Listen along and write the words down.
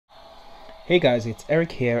Hey guys, it's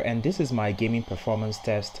Eric here, and this is my gaming performance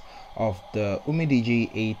test of the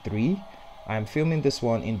Umidigi A3. I'm filming this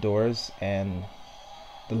one indoors and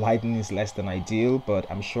the lighting is less than ideal, but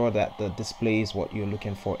I'm sure that the display is what you're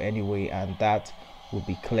looking for anyway, and that will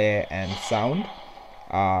be clear and sound.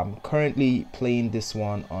 I'm currently playing this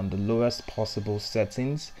one on the lowest possible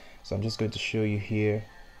settings, so I'm just going to show you here.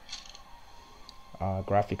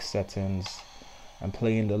 Graphics settings. I'm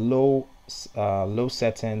playing the low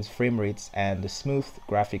settings, frame rates, and the smooth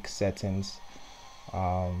graphics settings.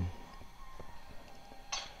 I'm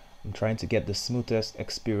trying to get the smoothest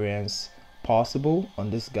experience possible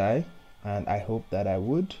on this guy, and I hope that I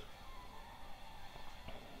would.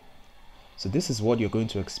 So this is what you're going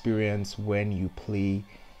to experience when you play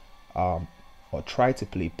or try to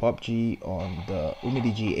play PUBG on the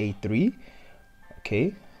Umidigi A3.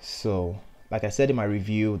 Okay, so like I said in my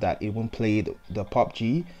review that it won't play the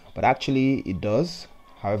PUBG, but actually it does.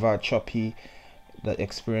 However choppy the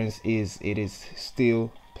experience is, it is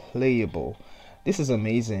still playable. This is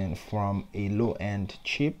amazing from a low-end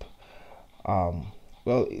chip.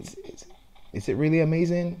 Well, is it really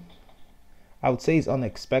amazing? I would say it's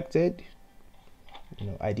unexpected. You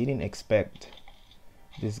know, I didn't expect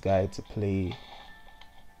this guy to play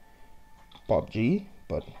PUBG,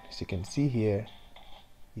 but as you can see here,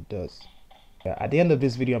 it does. At the end of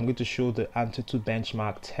this video, I'm going to show the Antutu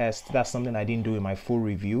benchmark test. That's something I didn't do in my full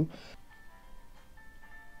review.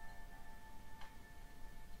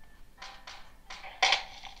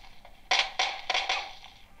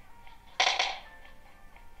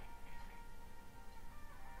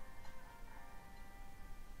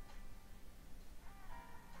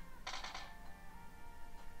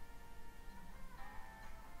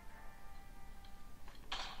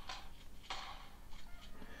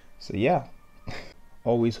 So yeah,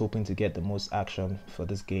 always hoping to get the most action for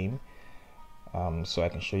this game, so I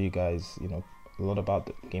can show you guys, you know, a lot about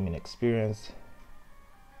the gaming experience.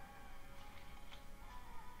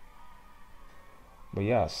 But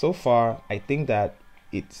yeah, so far I think that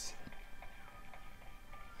it's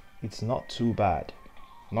not too bad,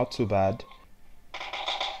 not too bad.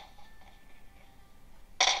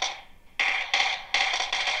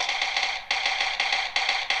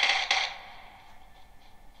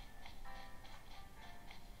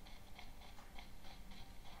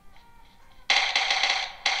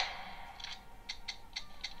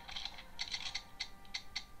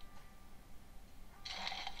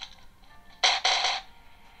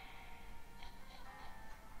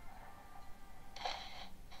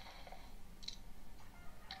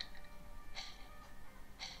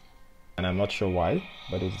 And I'm not sure why,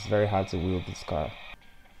 but it's very hard to wield this car.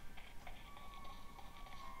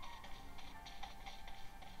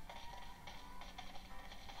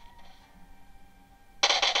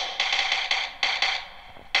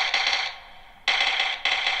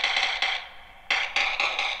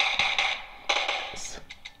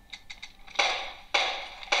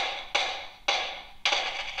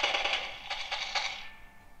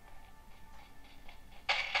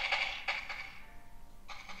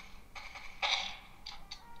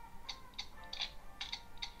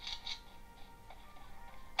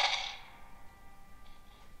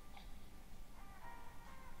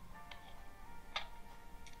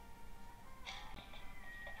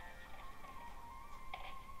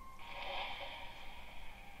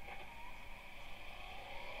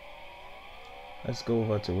 Let's go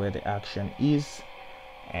over to where the action is,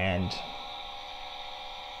 and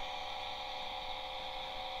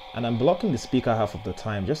I'm blocking the speaker half of the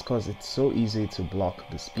time just because it's so easy to block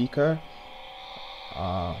the speaker.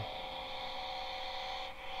 And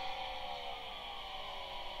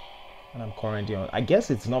I'm currently on, I guess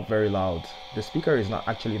it's not very loud. The speaker is not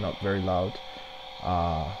very loud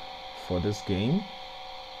for this game.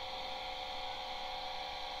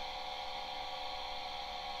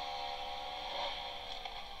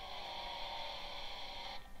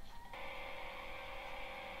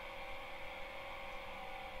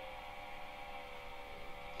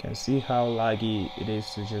 Can see how laggy it is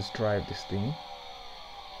to just drive this thing.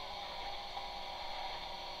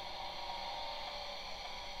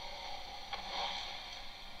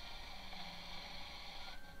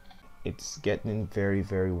 It's getting very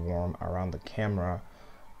warm around the camera,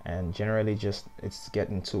 and generally just it's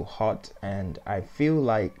getting too hot, and I feel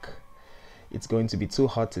like it's going to be too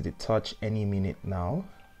hot to the touch any minute now.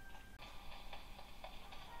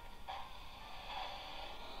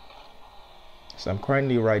 So I'm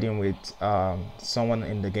currently riding with someone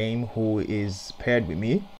in the game who is paired with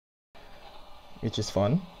me, which is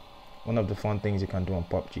fun. One of the fun things you can do on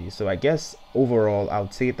PUBG. So I guess overall I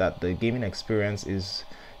would say that the gaming experience is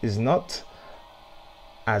not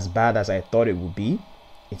as bad as I thought it would be.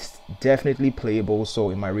 It's definitely playable. So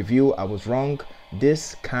in my review, I was wrong.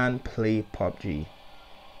 This can play PUBG,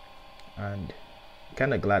 and I'm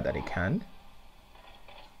kind of glad that it can.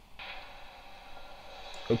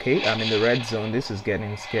 Okay, I'm in the red zone. This is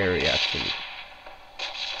getting scary actually.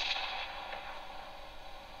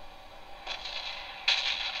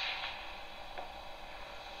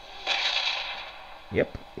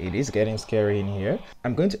 Yep, it is getting scary in here.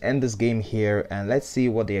 I'm going to end this game here and let's see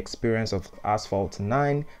what the experience of Asphalt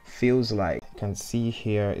 9 feels like. You can see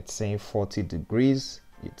here it's saying 40 degrees.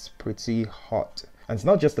 It's pretty hot. And it's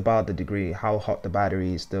not just about the degree, how hot the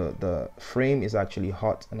battery is. The frame is actually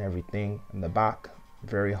hot and everything. And the back,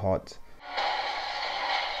 very hot.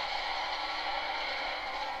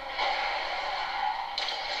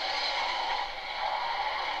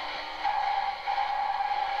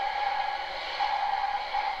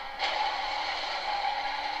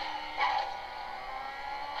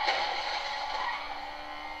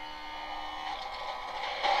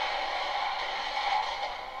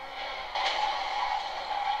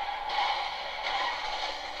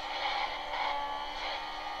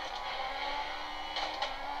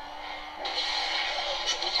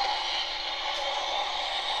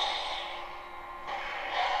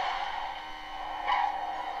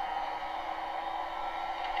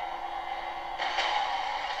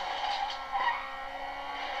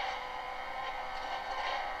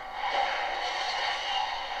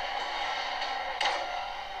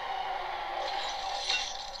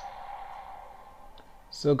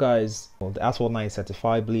 So guys, well, the Asphalt 9 is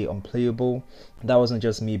certifiably unplayable. That wasn't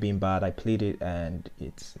just me being bad. I played it and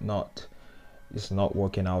it's not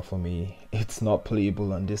working out for me. It's not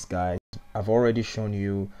playable on this guy. I've already shown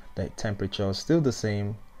you the temperature, still the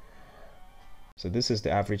same. So this is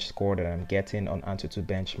the average score that I'm getting on Antutu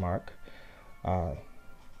benchmark.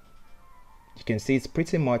 You can see it's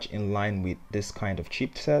pretty much in line with this kind of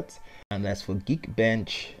chipset. And as for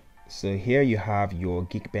GeekBench, so here you have your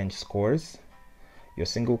GeekBench scores, your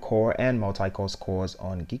single core and multi-core scores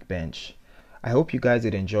on GeekBench. I hope you guys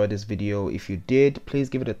did enjoy this video. If you did, please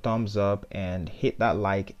give it a thumbs up and hit that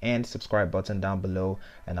like and subscribe button down below,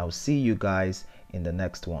 and I'll see you guys in the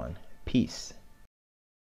next one. Peace.